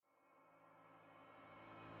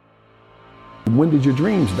When did your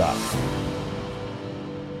dreams die?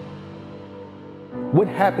 What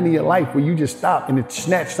happened in your life where you just stopped and it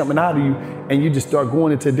snatched something out of you and you just start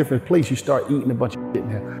going into a different place, you start eating a bunch of shit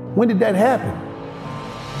now? When did that happen?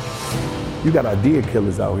 You got idea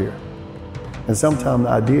killers out here. And sometimes the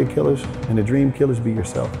idea killers and the dream killers be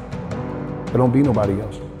yourself. But don't be nobody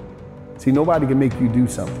else. See, nobody can make you do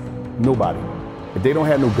something. Nobody. If they don't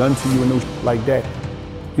have no gun to you and no shit like that,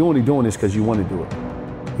 you're only doing this because you want to do it.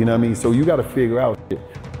 You know what I mean? So you got to figure out shit.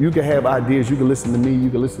 You can have ideas, you can listen to me, you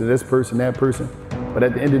can listen to this person, that person. But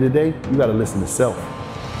at the end of the day, you gotta listen to self.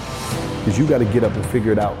 Because you gotta get up and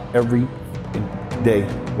figure it out every day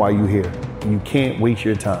while you're here. And you can't waste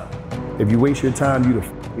your time. If you waste your time, you're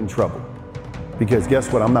in trouble. Because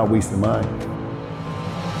guess what? I'm not wasting mine.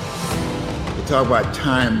 We talk about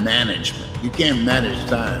time management. You can't manage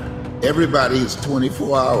time. Everybody is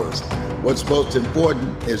 24 hours. What's most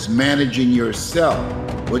important is managing yourself,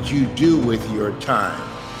 what you do with your time.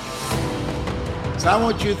 So I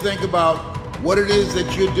want you to think about what it is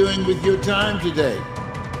that you're doing with your time today.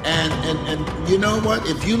 And you know what?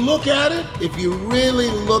 If you look at it, if you really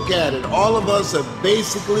look at it, all of us are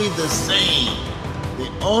basically the same.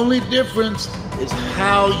 The only difference is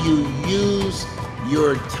how you use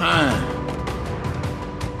your time.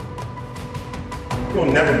 You'll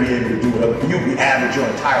never be able to do it. You'll be average your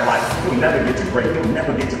entire life. You'll never get to great. You'll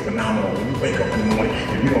never get to phenomenal when you wake up in the morning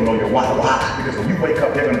and you don't know your why. Why? Because when you wake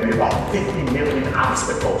up, there are going to be about 50 million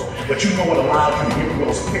obstacles. But you know what allows you to get through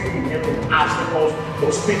those 50 million obstacles,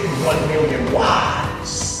 those 51 million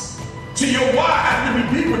whys. So your why has to be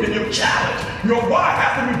deeper than your challenge. Your why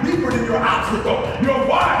has to be deeper than your obstacle. Your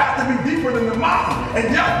why has to be deeper than the mountain.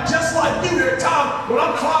 And yet, just like you, there are times when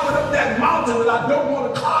I'm climbing up that mountain that I don't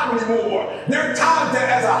want to climb anymore. There are times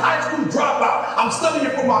that as a high school dropout, I'm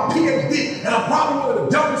studying for my PhD, and I'm probably one of the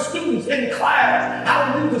dumbest students in class.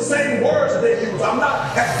 I don't use the same words that they use. I'm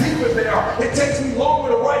not as deep as they are. It takes me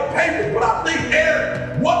longer to write papers, but I think,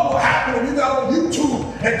 Eric, what will happen if you got on YouTube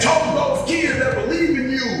and talk to those kids that believe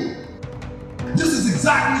in you? This is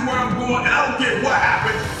exactly where I'm going, and I don't care what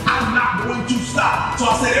happens, I'm not going to stop. So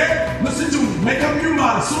I said, Eric, listen to me, make up your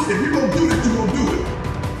mind. So if you're gonna do this, you're gonna do it.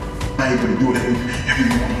 I'm able to do it every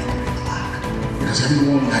morning at 3 o'clock. Because every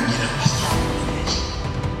morning I get up, I start with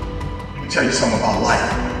Let me tell you something about life.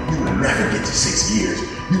 You will never get to 6 years.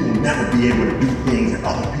 You will never be able to do things that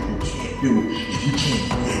other people can't do if you can't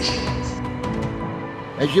vision.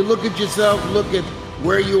 As you look at yourself, look at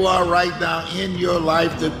where you are right now in your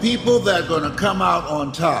life, the people that are going to come out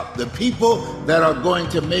on top, the people that are going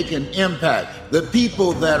to make an impact, the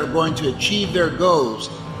people that are going to achieve their goals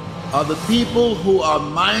are the people who are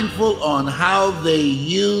mindful on how they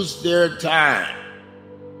use their time.